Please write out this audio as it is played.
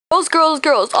girls, girls,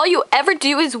 girls. All you ever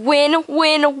do is win,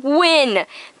 win, win.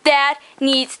 That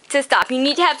needs to stop. You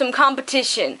need to have some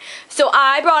competition. So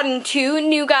I brought in 2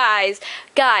 new guys.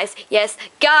 Guys, yes,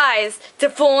 guys, to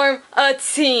form a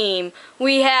team.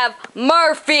 We have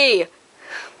Murphy.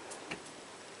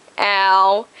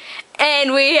 Ow.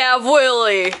 And we have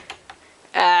Willie.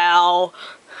 Ow.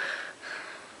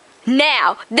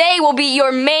 Now, they will be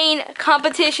your main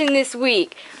competition this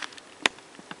week.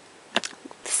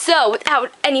 So,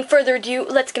 without any further ado,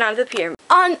 let's get on to the pyramid.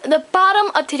 On the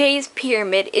bottom of today's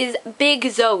pyramid is Big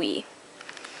Zoey.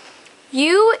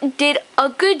 You did a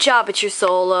good job at your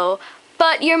solo,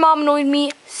 but your mom annoyed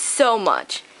me so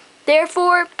much.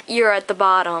 Therefore, you're at the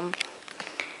bottom.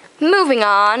 Moving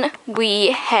on,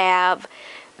 we have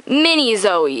Mini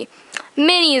Zoey.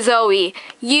 Mini Zoey,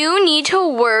 you need to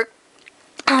work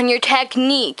on your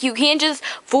technique. You can't just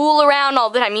fool around all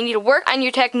the time. You need to work on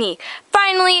your technique.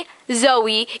 Finally,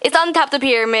 Zoey is on top of the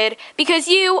pyramid because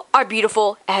you are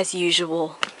beautiful as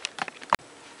usual.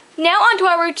 Now on to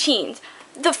our routines.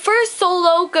 The first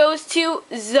solo goes to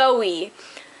Zoey.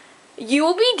 You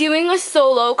will be doing a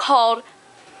solo called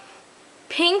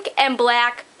Pink and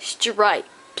Black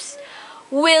Stripes.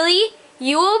 Willie,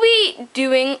 you will be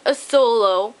doing a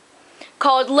solo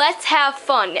called Let's Have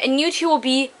Fun, and you two will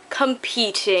be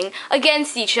competing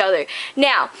against each other.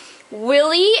 Now,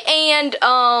 Willie and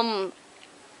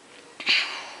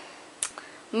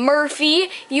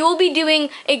Murphy, you will be doing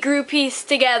a group piece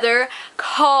together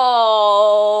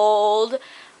called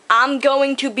I'm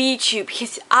Going to Beat You,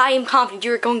 because I am confident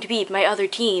you're going to beat my other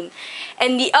team.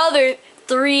 And the other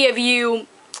 3 of you,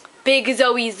 Big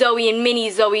Zoey, Zoey, and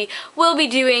Mini Zoey, will be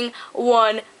doing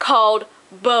one called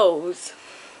Bows.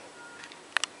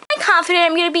 I'm confident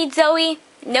I'm going to beat Zoey.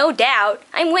 No doubt.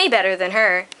 I'm way better than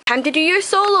her. Time to do your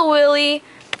solo, Willie.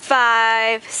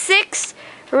 5, 6,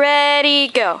 ready,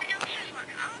 go.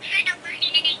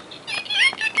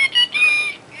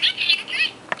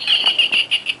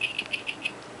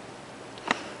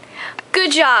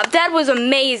 Good job. That was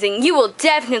amazing. You will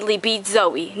definitely beat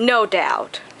Zoey. No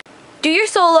doubt. Do your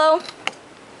solo.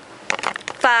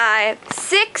 5,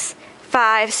 6,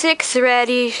 5, 6,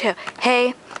 ready, go.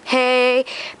 Hey. Hey,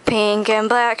 pink and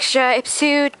black stripes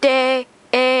today.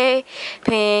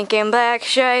 Pink and black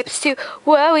stripes too.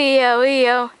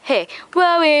 Whoa-wee-oh-wee-oh. Hey,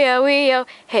 whoa-wee-oh-wee-oh.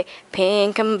 Hey,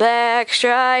 pink and black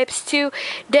stripes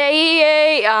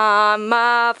today. I'm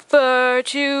off for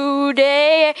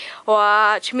today.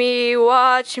 Watch me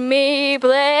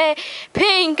play.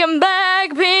 Pink and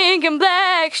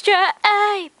black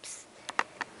stripes.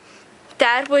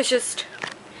 That was just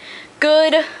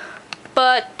good,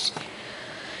 but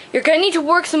you're gonna need to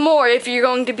work some more if you're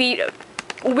going to beat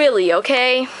Willie,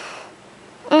 okay?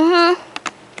 The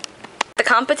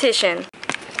competition.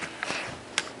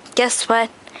 Guess what?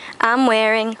 I'm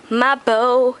wearing my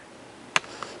bow.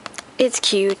 It's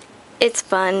cute. It's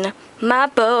fun. My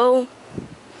bow.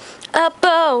 A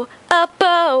bow. A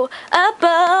bow. A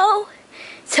bow.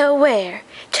 To wear.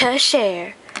 To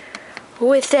share.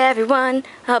 With everyone.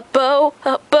 A bow.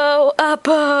 A bow. A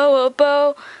bow. A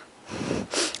bow.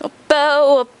 A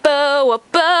bow, a bow, a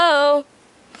bow.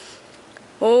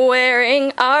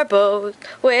 Wearing our bows,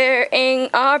 wearing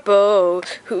our bows.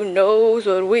 Who knows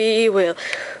what we will,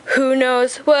 who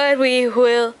knows what we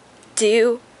will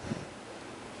do.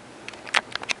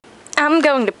 I'm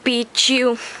going to beat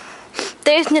you.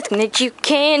 There's nothing that you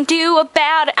can do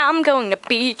about it. I'm going to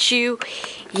beat you.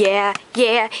 Yeah,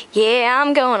 yeah, yeah,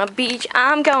 I'm gonna beat you.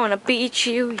 I'm gonna beat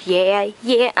you. Yeah,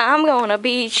 yeah, I'm gonna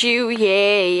beat you.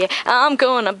 Yeah, yeah, I'm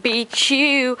gonna beat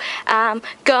you. I'm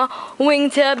going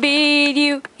to beat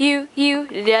you. You,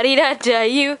 da-dee-da-da,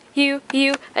 you,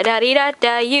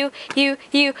 da-dee-da-da, you,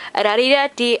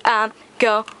 da-dee-da-dee. I'm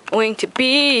going to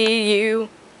beat you.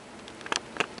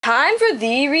 Time for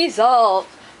the results.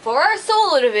 For our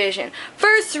solo division,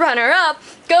 first runner-up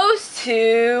goes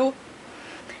to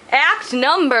act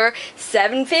number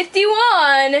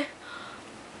 751,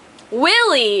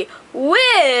 Willie with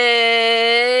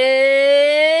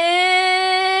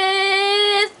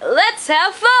Let's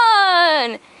Have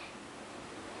Fun.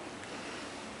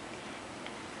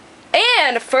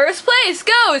 And first place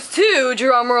goes to,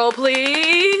 drumroll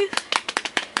please,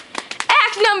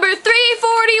 act number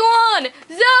 341,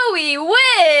 Zoey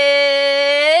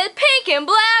with Pink and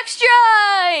Black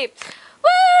Stripes.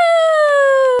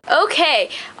 Woo! Okay,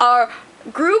 our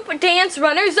group dance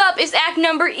runners-up is act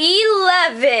number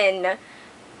 11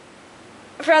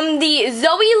 from the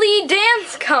Zoey Lee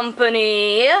Dance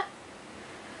Company,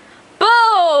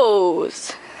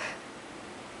 Bows.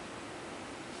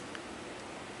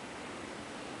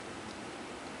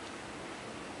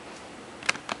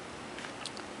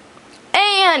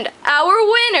 And our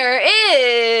winner is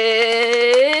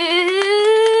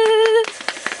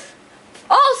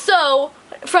also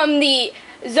from the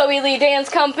Zoey Lee Dance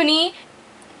Company.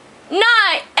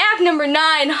 Act number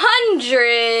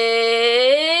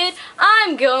 900.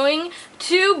 I'm going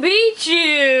to beat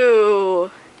you.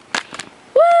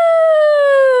 Woo!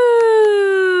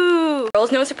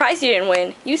 Girls, no surprise you didn't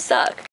win. You suck.